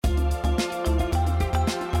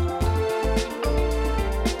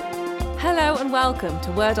and welcome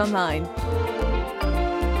to Word Online.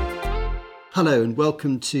 Hello and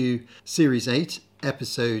welcome to Series 8,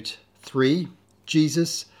 Episode 3,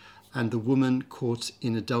 Jesus and the Woman Caught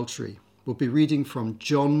in Adultery. We'll be reading from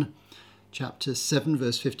John chapter 7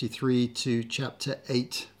 verse 53 to chapter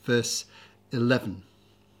 8 verse 11.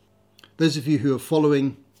 Those of you who are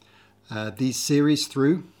following these series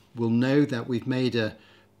through will know that we've made a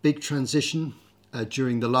big transition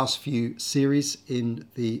during the last few series in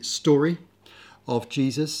the story of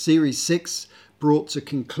Jesus. Series 6 brought to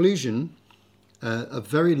conclusion a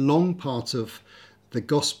very long part of the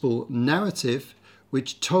gospel narrative,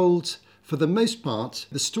 which told, for the most part,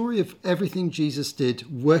 the story of everything Jesus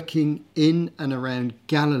did working in and around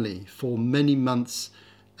Galilee for many months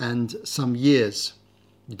and some years.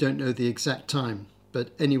 You don't know the exact time, but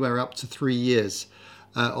anywhere up to 3 years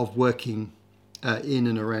of working in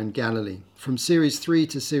and around Galilee. From Series 3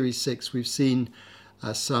 to Series 6, we've seen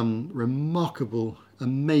some remarkable,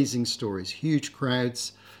 amazing stories, huge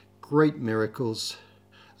crowds, great miracles,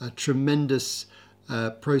 a tremendous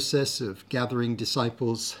process of gathering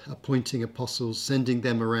disciples, appointing apostles, sending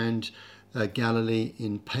them around Galilee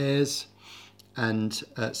in pairs. And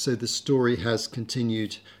so the story has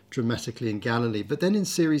continued dramatically in Galilee. But then in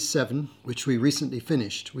Series 7, which we recently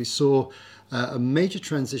finished, we saw a major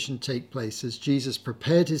transition take place as Jesus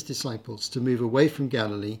prepared his disciples to move away from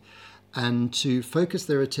Galilee and to focus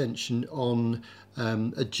their attention on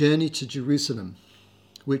a journey to Jerusalem,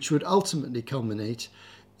 which would ultimately culminate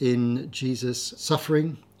in Jesus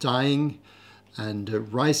suffering, dying,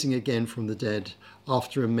 and rising again from the dead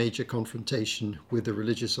after a major confrontation with the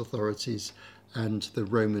religious authorities and the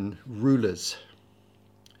Roman rulers.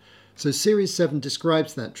 So Series 7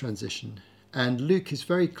 describes that transition, and Luke is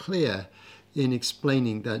very clear in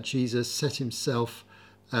explaining that Jesus set himself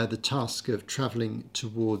the task of travelling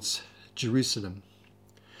towards Jerusalem.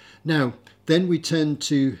 Now, then we turn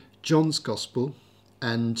to John's Gospel,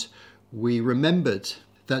 and we remembered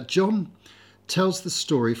that John tells the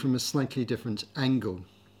story from a slightly different angle.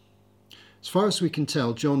 As far as we can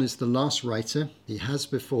tell, John is the last writer. He has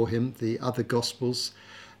before him the other Gospels,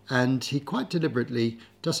 and he quite deliberately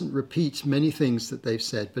doesn't repeat many things that they've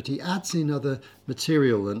said, but he adds in other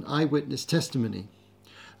material and eyewitness testimony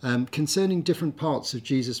concerning different parts of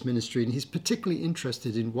Jesus' ministry, and he's particularly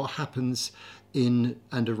interested in what happens in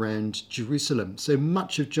and around Jerusalem. So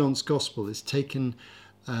much of John's Gospel is taken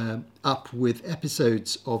up with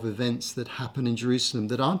episodes of events that happen in Jerusalem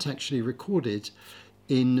that aren't actually recorded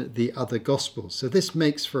in the other Gospels. So this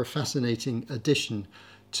makes for a fascinating addition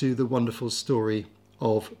to the wonderful story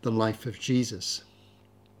of the life of Jesus.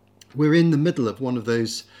 We're in the middle of one of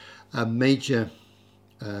those major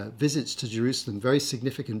visits to Jerusalem, very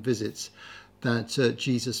significant visits that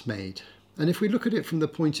Jesus made. And if we look at it from the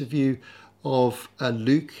point of view of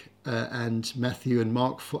Luke and Matthew and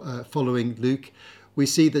Mark following Luke, we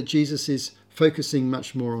see that Jesus is focusing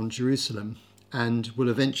much more on Jerusalem and will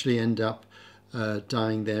eventually end up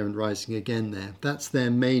dying there and rising again there. That's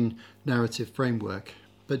their main narrative framework.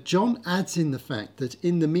 But John adds in the fact that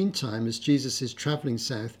in the meantime, as Jesus is travelling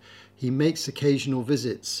south, he makes occasional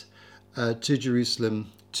visits to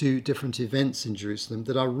Jerusalem, to different events in Jerusalem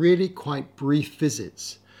that are really quite brief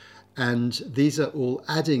visits. And these are all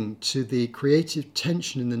adding to the creative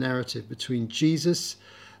tension in the narrative between Jesus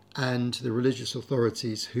and the religious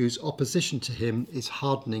authorities, whose opposition to him is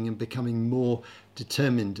hardening and becoming more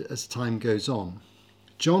determined as time goes on.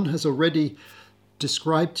 John has already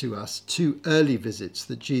described to us 2 early visits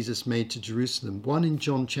that Jesus made to Jerusalem. One in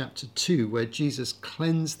John chapter 2, where Jesus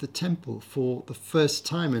cleansed the temple for the first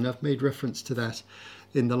time, and I've made reference to that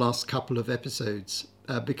in the last couple of episodes,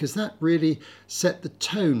 because that really set the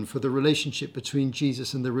tone for the relationship between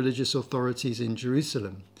Jesus and the religious authorities in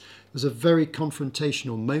Jerusalem. It was a very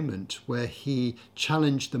confrontational moment where he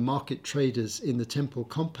challenged the market traders in the temple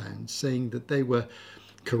compound, saying that they were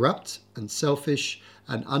corrupt and selfish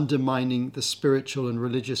and undermining the spiritual and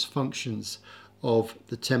religious functions of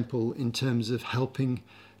the temple in terms of helping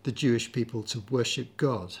the Jewish people to worship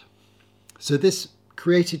God. So this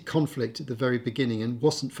created conflict at the very beginning and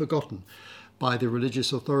wasn't forgotten by the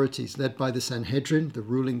religious authorities, led by the Sanhedrin, the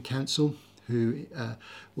ruling council, who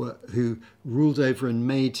ruled over and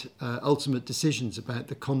made ultimate decisions about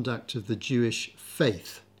the conduct of the Jewish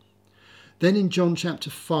faith. Then in John chapter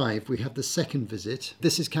 5, we have the second visit.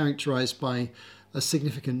 This is characterized by a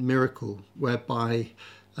significant miracle whereby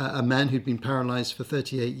a man who'd been paralyzed for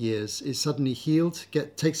 38 years is suddenly healed,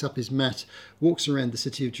 takes up his mat, walks around the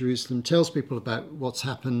city of Jerusalem, tells people about what's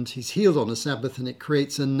happened. He's healed on a Sabbath, and it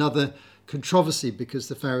creates another controversy because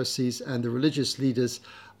the Pharisees and the religious leaders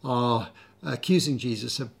are accusing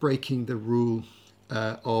Jesus of breaking the rule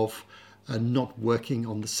of not working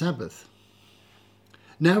on the Sabbath.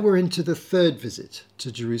 Now we're into the third visit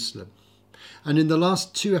to Jerusalem. And in the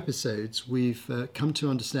last two episodes, we've come to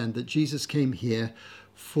understand that Jesus came here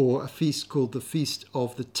for a feast called the Feast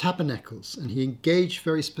of the Tabernacles. And he engaged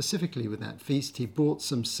very specifically with that feast. He brought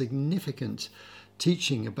some significant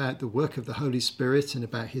teaching about the work of the Holy Spirit and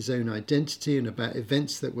about his own identity and about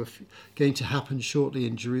events that were going to happen shortly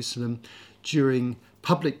in Jerusalem during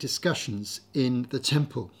public discussions in the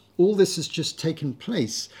temple. All this has just taken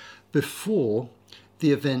place before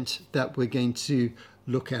the event that we're going to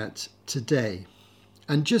look at today.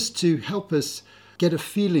 And just to help us get a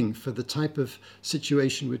feeling for the type of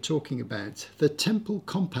situation we're talking about, the temple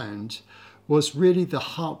compound was really the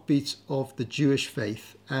heartbeat of the Jewish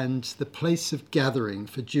faith and the place of gathering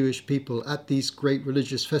for Jewish people at these great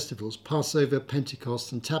religious festivals, Passover,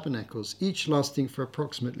 Pentecost, and Tabernacles, each lasting for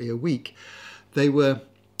approximately a week. They were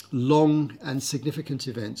long and significant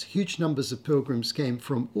events. Huge numbers of pilgrims came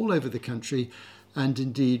from all over the country and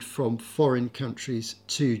indeed from foreign countries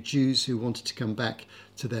too, Jews who wanted to come back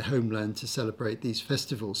to their homeland to celebrate these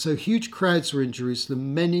festivals. So huge crowds were in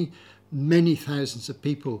Jerusalem, many thousands of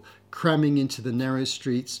people cramming into the narrow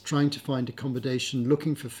streets, trying to find accommodation,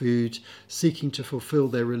 looking for food, seeking to fulfill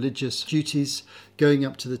their religious duties, going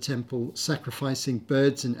up to the temple, sacrificing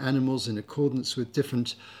birds and animals in accordance with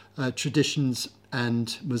different traditions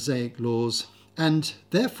and Mosaic laws. And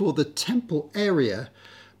therefore the temple area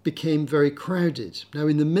became very crowded. Now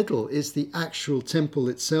in the middle is the actual temple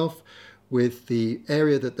itself, with the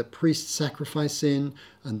area that the priests sacrifice in,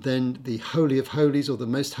 and then the Holy of Holies, or the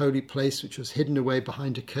most holy place, which was hidden away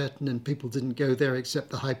behind a curtain, and people didn't go there except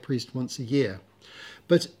the high priest once a year.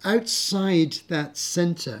 But outside that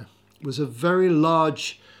centre was a very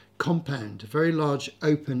large compound, a very large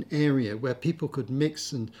open area where people could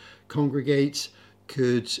mix and congregate,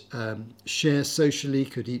 could share socially,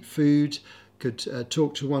 could eat food, could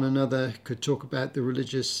talk to one another, could talk about the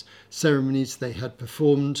religious ceremonies they had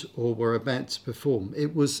performed or were about to perform.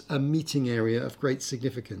 It was a meeting area of great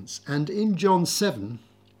significance. And in John 7,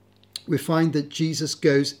 we find that Jesus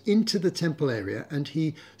goes into the temple area and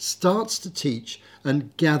he starts to teach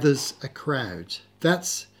and gathers a crowd.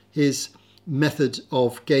 That's his method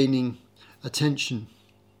of gaining attention.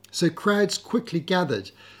 So crowds quickly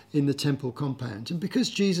gathered in the temple compound. And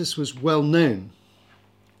because Jesus was well known,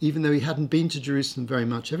 even though he hadn't been to Jerusalem very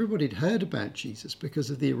much, everybody had heard about Jesus because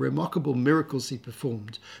of the remarkable miracles he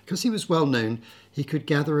performed. Because he was well known, he could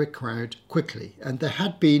gather a crowd quickly. And there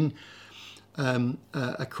had been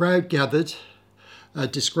a crowd gathered,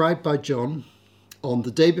 described by John, on the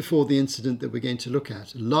day before the incident that we're going to look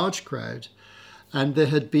at. A large crowd. And there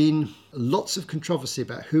had been lots of controversy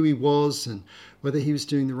about who he was and whether he was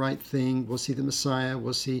doing the right thing. Was he the Messiah?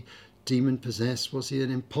 Was he demon-possessed? Was he an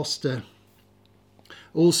imposter?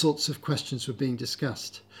 All sorts of questions were being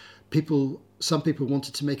discussed. Some people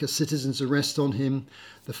wanted to make a citizen's arrest on him.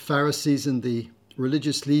 The Pharisees and the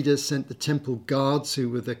religious leaders sent the temple guards, who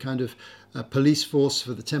were the kind of police force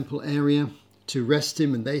for the temple area, to arrest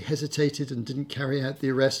him, and they hesitated and didn't carry out the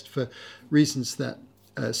arrest for reasons that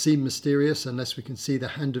seem mysterious unless we can see the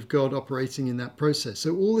hand of God operating in that process.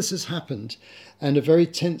 So all this has happened, and a very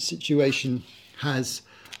tense situation has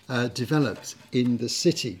developed in the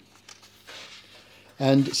city.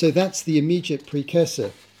 And so that's the immediate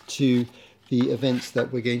precursor to the events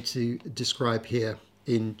that we're going to describe here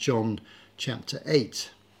in John chapter 8.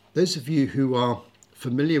 Those of you who are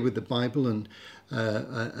familiar with the Bible and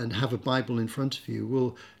have a Bible in front of you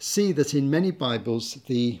will see that in many Bibles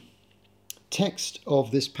the text of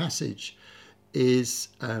this passage is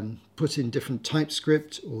put in different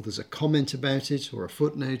typescript, or there's a comment about it or a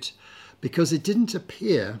footnote, because it didn't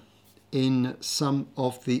appear in some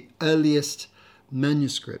of the earliest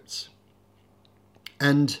manuscripts.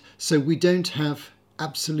 And so we don't have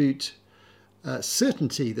absolute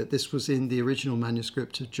certainty that this was in the original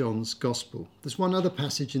manuscript of John's Gospel. There's one other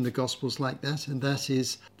passage in the Gospels like that, and that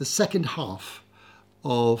is the second half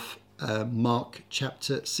of Mark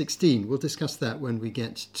chapter 16. We'll discuss that when we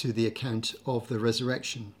get to the account of the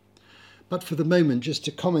resurrection. But for the moment, just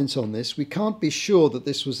to comment on this, we can't be sure that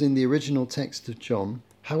this was in the original text of John.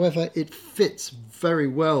 However, it fits very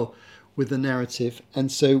well with the narrative,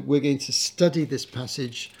 and so we're going to study this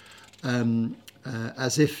passage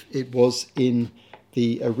as if it was in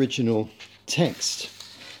the original text.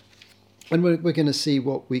 And we're going to see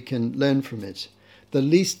what we can learn from it. The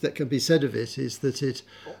least that can be said of it is that it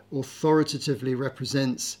authoritatively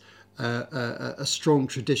represents a strong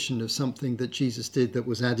tradition of something that Jesus did that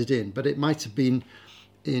was added in, but it might have been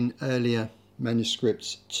in earlier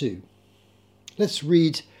manuscripts too. Let's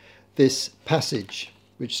read this passage,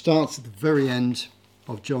 which starts at the very end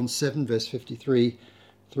of John 7 verse 53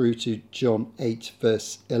 through to John 8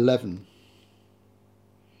 verse 11.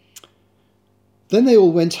 Then they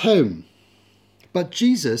all went home, but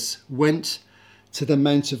Jesus went to the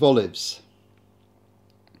Mount of Olives.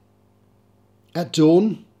 At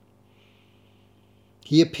dawn,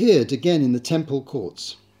 he appeared again in the temple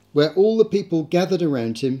courts, where all the people gathered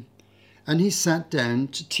around him, and he sat down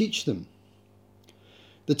to teach them.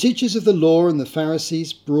 The teachers of the law and the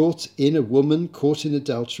Pharisees brought in a woman caught in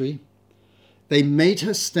adultery. They made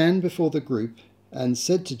her stand before the group and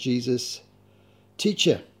said to Jesus,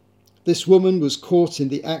 "Teacher, this woman was caught in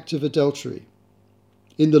the act of adultery.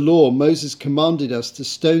 In the law, Moses commanded us to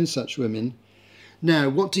stone such women. Now,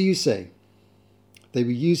 what do you say?" They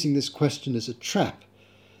were using this question as a trap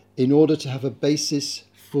in order to have a basis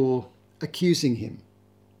for accusing him.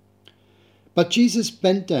 But Jesus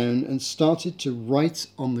bent down and started to write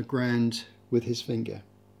on the ground with his finger.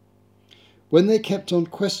 When they kept on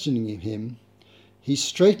questioning him, he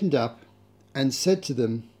straightened up and said to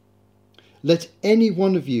them, "Let any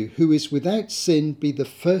one of you who is without sin be the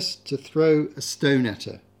first to throw a stone at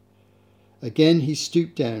her." Again he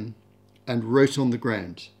stooped down and wrote on the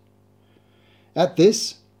ground. At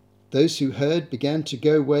this, those who heard began to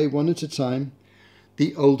go away one at a time,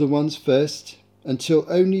 the older ones first, until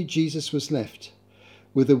only Jesus was left,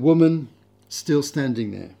 with a woman still standing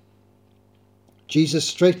there. Jesus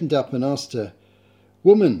straightened up and asked her,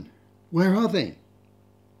 "Woman, where are they?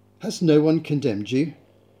 Has no one condemned you?"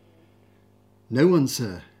 "No one,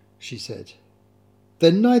 sir," she said.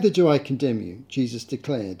 "Then neither do I condemn you," Jesus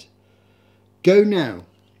declared. "Go now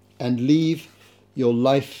and leave your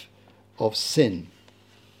life of sin."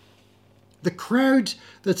 The crowd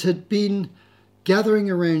that had been gathering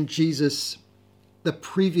around Jesus the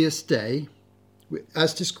previous day,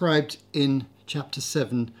 as described in chapter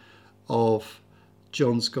 7 of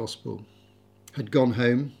John's Gospel, had gone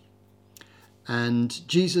home, and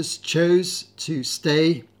Jesus chose to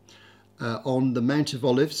stay on the Mount of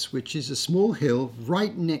Olives, which is a small hill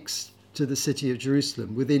right next to the city of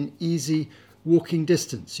Jerusalem, within easy walking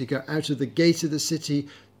distance. You go out of the gate of the city,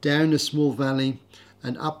 down a small valley,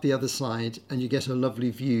 and up the other side, and you get a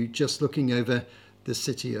lovely view just looking over the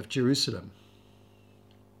city of Jerusalem.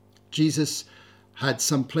 Jesus had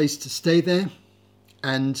some place to stay there,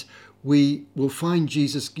 and we will find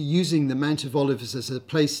Jesus using the Mount of Olives as a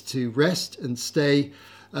place to rest and stay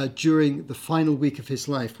during the final week of his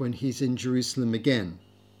life when he's in Jerusalem again.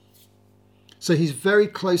 So he's very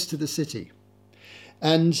close to the city,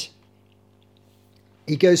 and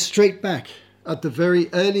he goes straight back at the very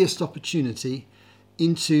earliest opportunity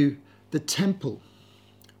into the temple,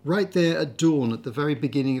 right there at dawn at the very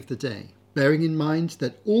beginning of the day, bearing in mind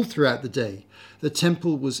that all throughout the day the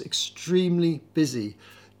temple was extremely busy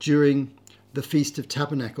during the Feast of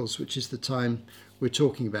Tabernacles, which is the time we're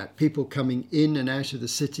talking about. People coming in and out of the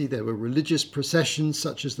city. There were religious processions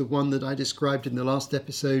such as the one that I described in the last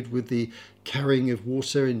episode, with the carrying of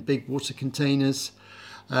water in big water containers.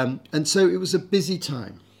 And so it was a busy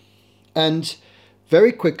time. And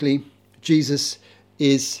very quickly, Jesus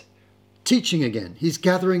is teaching again. He's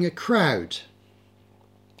gathering a crowd.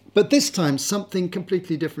 But this time, something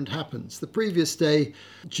completely different happens. The previous day,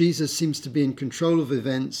 Jesus seems to be in control of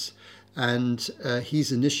events, and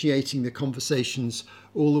he's initiating the conversations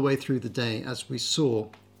all the way through the day, as we saw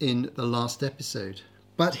in the last episode.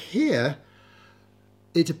 But here,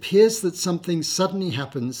 it appears that something suddenly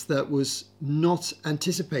happens that was not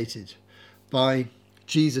anticipated by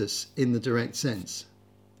Jesus in the direct sense.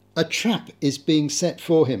 A trap is being set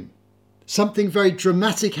for him. Something very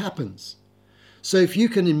dramatic happens. So if you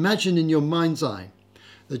can imagine in your mind's eye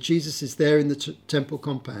that Jesus is there in the temple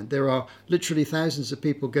compound, there are literally thousands of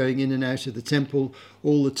people going in and out of the temple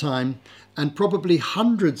all the time, and probably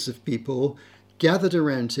hundreds of people gathered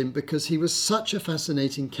around him because he was such a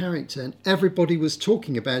fascinating character, and everybody was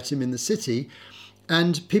talking about him in the city,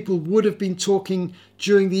 and people would have been talking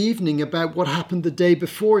during the evening about what happened the day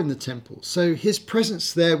before in the temple. So his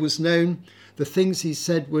presence there was known. The things he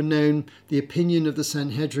said were known, the opinion of the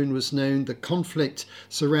Sanhedrin was known, the conflict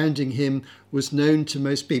surrounding him was known to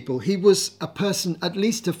most people. He was a person at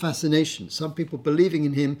least of fascination, some people believing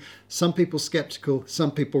in him, some people skeptical,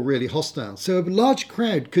 some people really hostile. So a large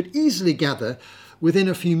crowd could easily gather within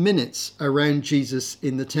a few minutes around Jesus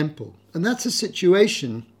in the temple. And that's a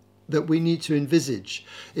situation that we need to envisage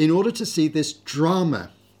in order to see this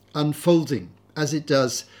drama unfolding as it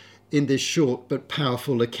does in this short but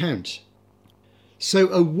powerful account. So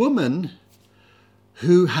a woman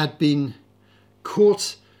who had been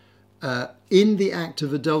caught in the act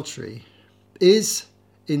of adultery is,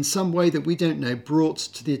 in some way that we don't know, brought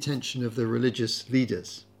to the attention of the religious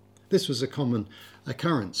leaders. This was a common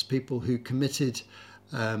occurrence. People who committed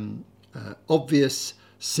obvious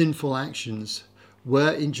sinful actions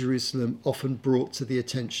were in Jerusalem often brought to the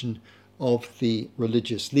attention of the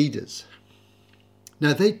religious leaders.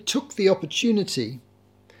 Now, they took the opportunity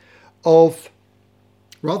of,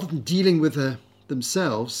 rather than dealing with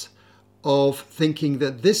themselves, of thinking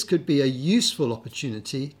that this could be a useful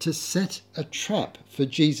opportunity to set a trap for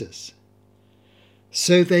Jesus.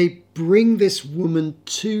 So they bring this woman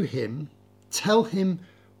to him, tell him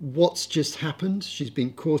what's just happened. She's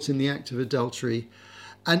been caught in the act of adultery,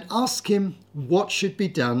 and ask him what should be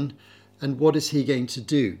done and what is he going to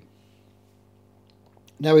do.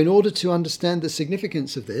 Now, in order to understand the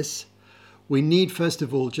significance of this, we need first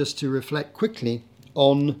of all just to reflect quickly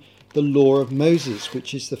on the law of Moses,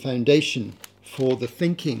 which is the foundation for the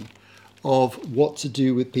thinking of what to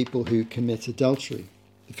do with people who commit adultery.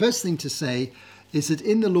 The first thing to say is that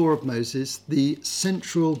in the law of Moses, the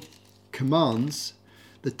central commands,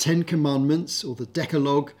 the 10 Commandments or the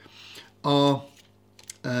Decalogue, are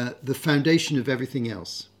the foundation of everything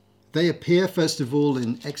else. They appear, first of all,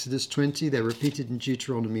 in Exodus 20. They're repeated in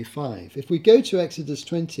Deuteronomy 5. If we go to Exodus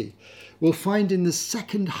 20, we'll find in the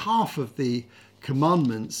second half of the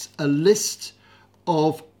commandments a list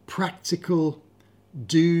of practical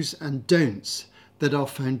do's and don'ts that are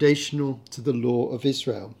foundational to the law of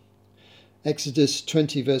Israel. Exodus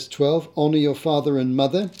 20 verse 12, honour your father and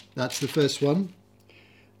mother. That's the first one.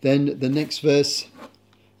 Then the next verse,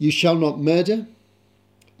 you shall not murder.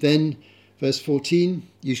 Then verse 14,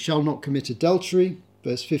 you shall not commit adultery.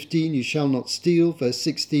 Verse 15, you shall not steal. Verse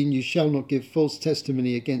 16, you shall not give false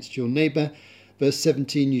testimony against your neighbour. Verse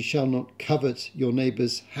 17, you shall not covet your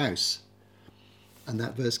neighbour's house. And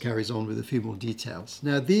that verse carries on with a few more details.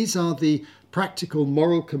 Now, these are the practical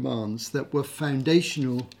moral commands that were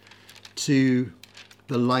foundational to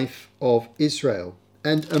the life of Israel.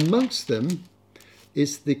 And amongst them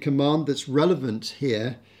is the command that's relevant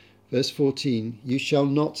here, verse 14, you shall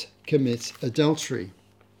not commit adultery.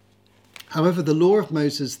 However, the law of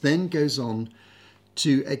Moses then goes on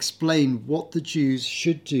to explain what the Jews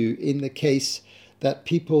should do in the case that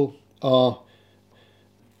people are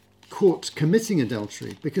caught committing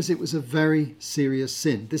adultery, because it was a very serious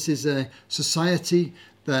sin. This is a society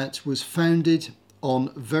that was founded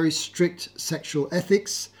on very strict sexual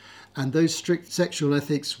ethics, and those strict sexual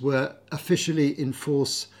ethics were officially in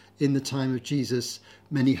force in the time of Jesus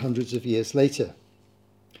many hundreds of years later.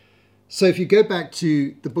 So if you go back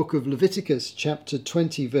to the book of Leviticus, chapter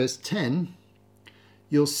 20, verse 10,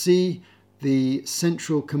 you'll see the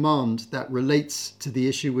central command that relates to the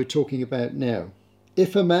issue we're talking about now.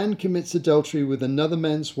 If a man commits adultery with another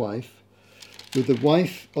man's wife, with the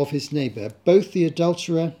wife of his neighbour, both the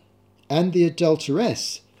adulterer and the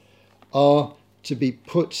adulteress are to be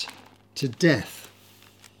put to death.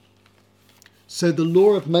 So the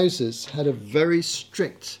law of Moses had a very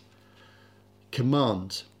strict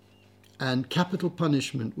command, and capital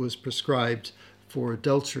punishment was prescribed for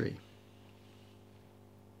adultery.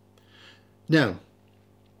 Now,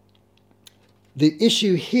 the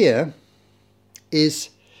issue here is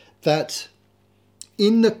that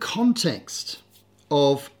in the context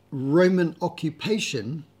of Roman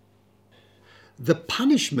occupation, the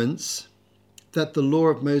punishments that the law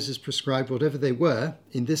of Moses prescribed, whatever they were,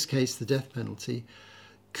 in this case the death penalty,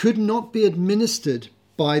 could not be administered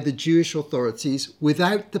by the Jewish authorities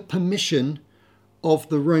without the permission of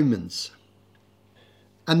the Romans.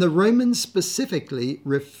 And the Romans specifically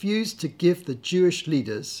refused to give the Jewish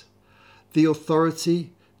leaders the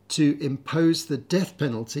authority to impose the death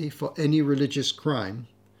penalty for any religious crime,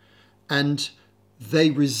 and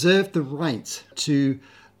they reserved the right to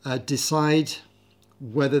decide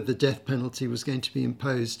whether the death penalty was going to be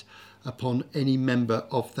imposed upon any member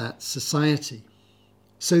of that society.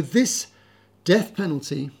 So this death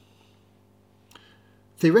penalty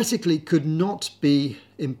theoretically could not be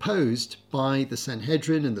imposed by the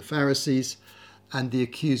Sanhedrin and the Pharisees and the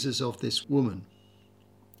accusers of this woman.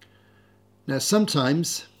 Now,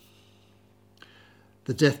 sometimes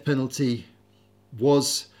the death penalty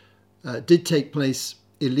did take place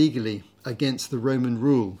illegally against the Roman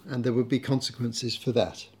rule, and there would be consequences for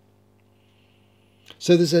that.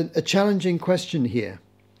 So there's a challenging question here.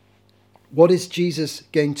 What is Jesus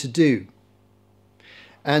going to do?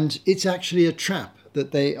 And it's actually a trap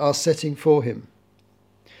that they are setting for him.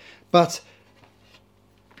 But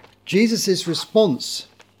Jesus' response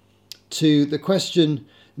to the question,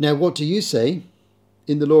 now what do you say?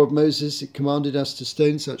 In the law of Moses, it commanded us to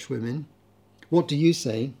stone such women. What do you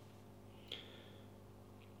say?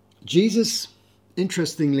 Jesus,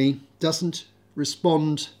 interestingly, doesn't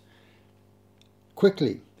respond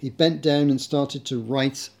quickly. He bent down and started to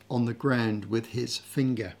write on the ground with his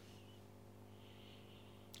finger.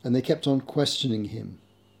 And they kept on questioning him.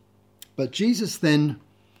 But Jesus then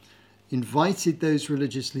invited those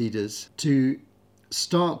religious leaders to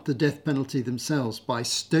start the death penalty themselves by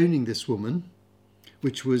stoning this woman,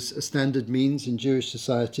 which was a standard means in Jewish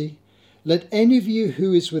society. Let any of you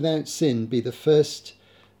who is without sin be the first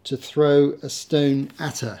to throw a stone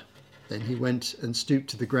at her. Then he went and stooped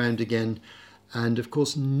to the ground again. And of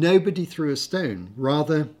course, nobody threw a stone.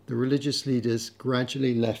 Rather, the religious leaders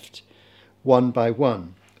gradually left one by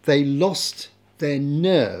one. They lost their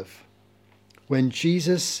nerve when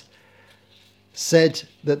Jesus said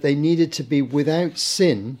that they needed to be without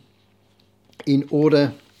sin in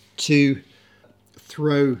order to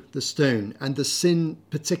throw the stone. And the sin,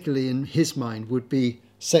 particularly in his mind, would be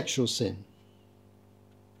sexual sin.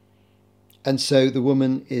 And so the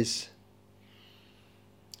woman is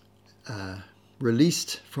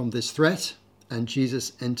released from this threat, and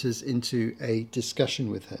Jesus enters into a discussion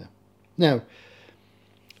with her. Now,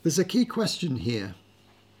 there's a key question here.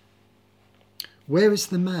 Where is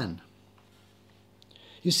the man?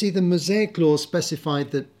 You see, the Mosaic law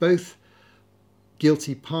specified that both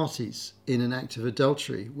guilty parties in an act of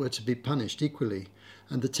adultery were to be punished equally.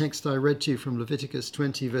 And the text I read to you from Leviticus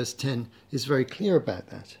 20 verse 10 is very clear about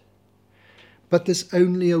that. But there's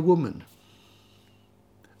only a woman.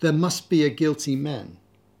 There must be a guilty man.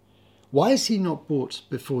 Why is he not brought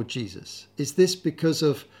before Jesus? Is this because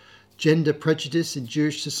of gender prejudice in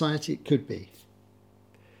Jewish society? It could be.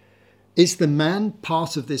 Is the man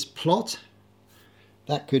part of this plot?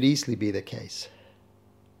 That could easily be the case.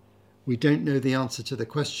 We don't know the answer to the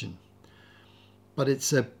question, but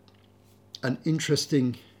it's an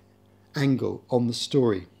interesting angle on the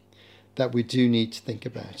story that we do need to think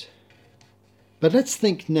about. But let's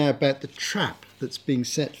think now about the trap that's being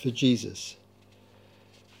set for Jesus.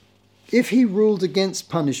 If he ruled against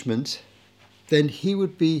punishment, then he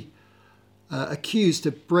would be accused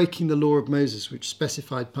of breaking the law of Moses, which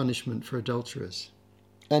specified punishment for adulterers.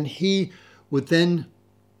 And he would then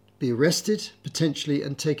be arrested, potentially,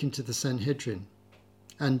 and taken to the Sanhedrin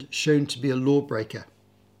and shown to be a lawbreaker.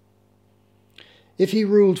 If he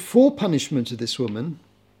ruled for punishment of this woman,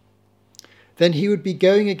 then he would be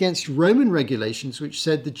going against Roman regulations which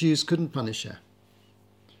said the Jews couldn't punish her.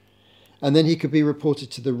 And then he could be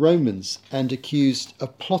reported to the Romans and accused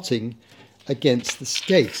of plotting against the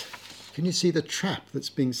state. Can you see the trap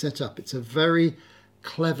that's being set up? It's a very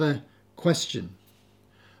clever question.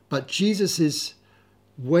 But Jesus'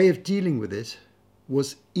 way of dealing with it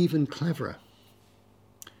was even cleverer.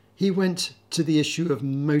 He went to the issue of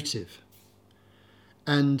motive,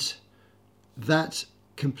 and that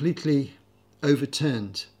completely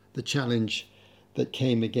overturned the challenge that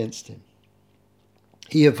came against him.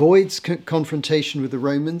 He avoids confrontation with the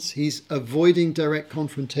Romans. He's avoiding direct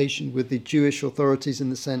confrontation with the Jewish authorities in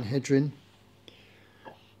the Sanhedrin.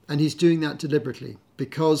 And he's doing that deliberately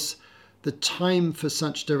because the time for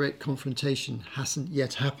such direct confrontation hasn't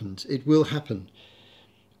yet happened. It will happen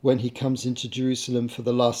when he comes into Jerusalem for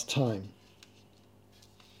the last time.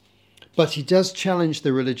 But he does challenge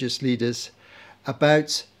the religious leaders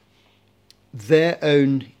about their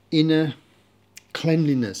own inner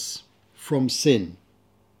cleanliness from sin.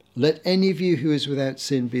 Let any of you who is without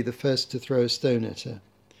sin be the first to throw a stone at her.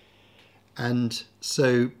 And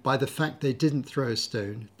so by the fact they didn't throw a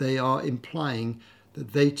stone, they are implying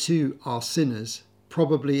that they too are sinners,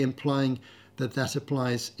 probably implying that that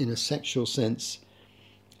applies in a sexual sense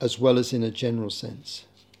as well as in a general sense.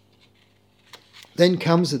 Then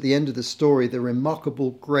comes at the end of the story the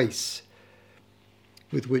remarkable grace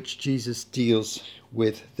with which Jesus deals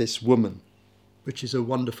with this woman, which is a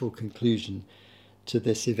wonderful conclusion to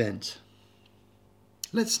this event.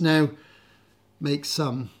 Let's now make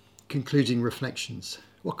some concluding reflections.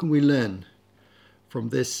 What can we learn from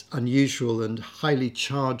this unusual and highly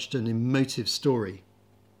charged and emotive story?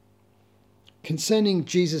 Concerning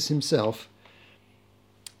Jesus himself,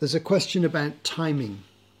 there's a question about timing.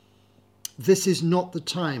 This is not the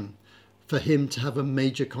time for him to have a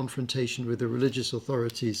major confrontation with the religious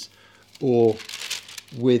authorities or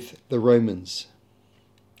with the Romans.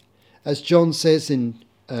 As John says in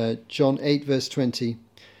John 8 verse 20,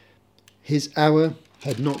 his hour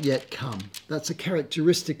had not yet come. That's a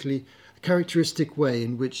characteristic way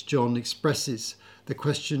in which John expresses the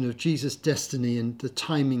question of Jesus' destiny and the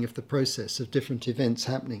timing of the process of different events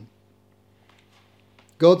happening.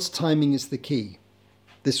 God's timing is the key.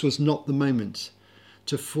 This was not the moment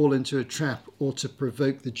to fall into a trap or to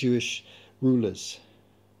provoke the Jewish rulers.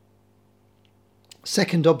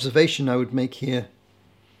 Second observation I would make here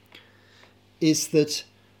is that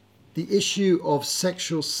the issue of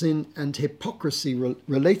sexual sin and hypocrisy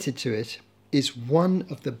related to it is one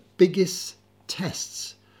of the biggest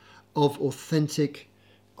tests of authentic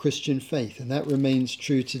Christian faith, and that remains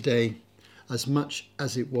true today as much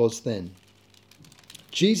as it was then.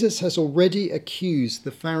 Jesus has already accused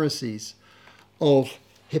the Pharisees of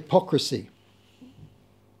hypocrisy.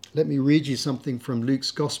 Let me read you something from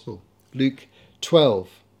Luke's Gospel, Luke 12.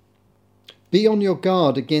 Be on your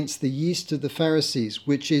guard against the yeast of the Pharisees,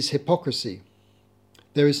 which is hypocrisy.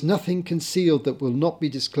 There is nothing concealed that will not be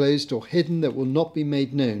disclosed, or hidden that will not be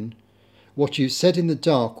made known. What you've said in the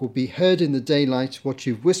dark will be heard in the daylight. What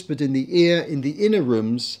you've whispered in the ear in the inner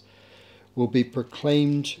rooms will be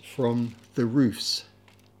proclaimed from the roofs.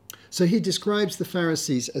 So he describes the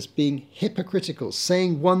Pharisees as being hypocritical,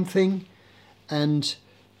 saying one thing and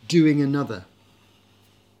doing another.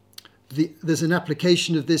 There's an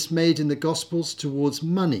application of this made in the Gospels towards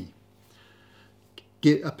money,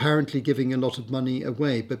 apparently giving a lot of money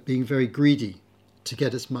away, but being very greedy to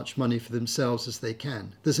get as much money for themselves as they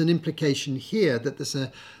can. There's an implication here that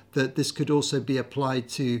this could also be applied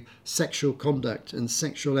to sexual conduct and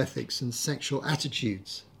sexual ethics and sexual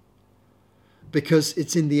attitudes, because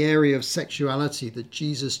it's in the area of sexuality that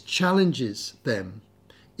Jesus challenges them.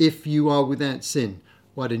 If you are without sin,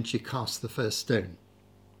 why don't you cast the first stone?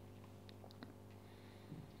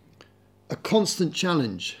 A constant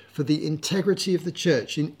challenge for the integrity of the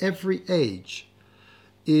church in every age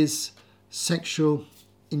is sexual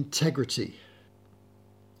integrity.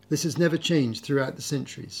 This has never changed throughout the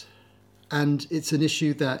centuries, and it's an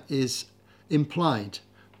issue that is implied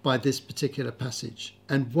by this particular passage,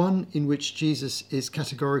 and one in which Jesus is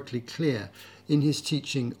categorically clear in his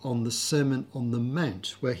teaching on the Sermon on the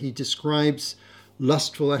Mount, where he describes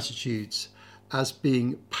lustful attitudes as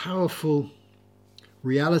being powerful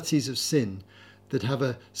realities of sin that have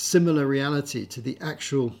a similar reality to the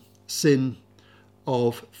actual sin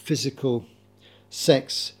of physical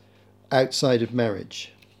sex outside of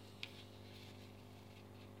marriage.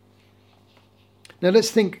 Now let's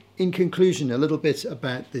think in conclusion a little bit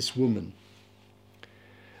about this woman.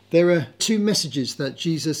 There are two messages that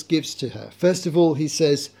Jesus gives to her. First of all, he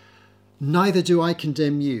says, "Neither do I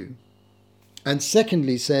condemn you." And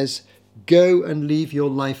secondly says, "Go and leave your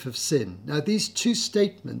life of sin." Now, these two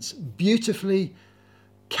statements beautifully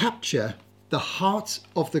capture the heart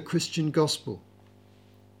of the Christian gospel.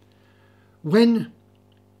 When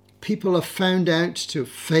people are found out to have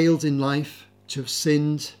failed in life, to have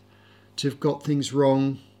sinned, to have got things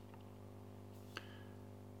wrong,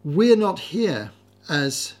 we're not here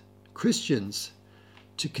as Christians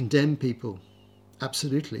to condemn people.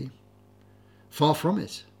 Absolutely. Far from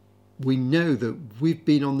it. We know that we've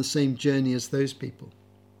been on the same journey as those people.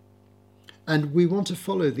 And we want to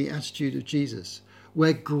follow the attitude of Jesus,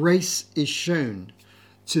 where grace is shown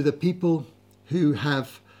to the people who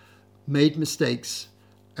have made mistakes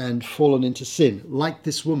and fallen into sin, like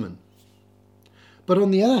this woman. But on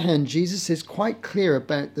the other hand, Jesus is quite clear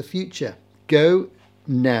about the future. Go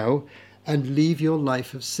now and leave your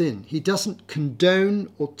life of sin. He doesn't condone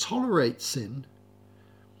or tolerate sin,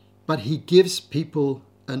 but he gives people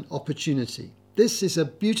an opportunity. This is a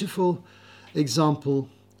beautiful example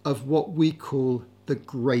of what we call the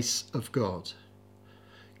grace of God.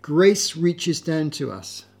 Grace reaches down to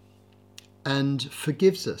us and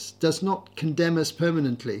forgives us, does not condemn us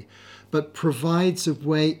permanently, but provides a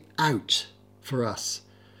way out for us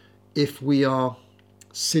if we are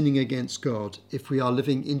sinning against God, if we are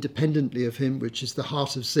living independently of him, which is the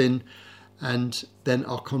heart of sin, and then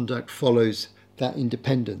our conduct follows that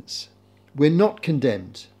independence. We're not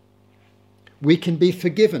condemned. We can be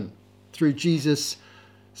forgiven through Jesus'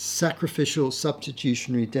 sacrificial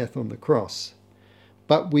substitutionary death on the cross.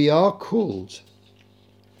 But we are called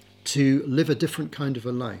to live a different kind of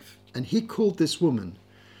a life. And he called this woman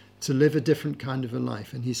to live a different kind of a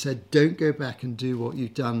life. And he said, don't go back and do what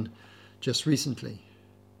you've done just recently.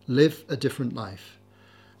 Live a different life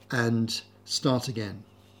and start again.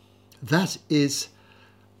 That is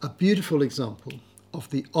a beautiful example of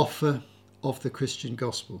the offer of the Christian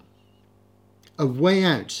gospel. A way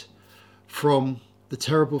out from the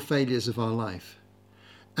terrible failures of our life,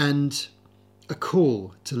 and a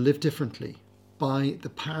call to live differently by the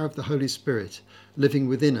power of the Holy Spirit living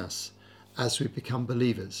within us as we become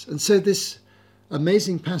believers. And so this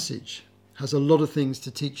amazing passage has a lot of things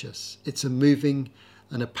to teach us. It's a moving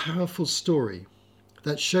and a powerful story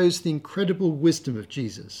that shows the incredible wisdom of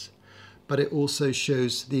Jesus, but it also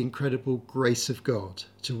shows the incredible grace of God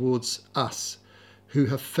towards us who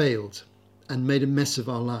have failed and made a mess of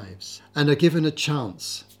our lives and are given a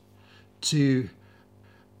chance to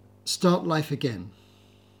start life again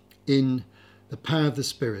in the power of the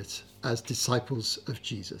Spirit as disciples of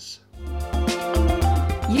Jesus.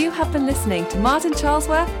 You have been listening to Martin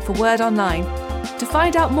Charlesworth for Word Online. To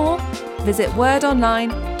find out more, visit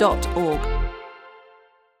wordonline.org.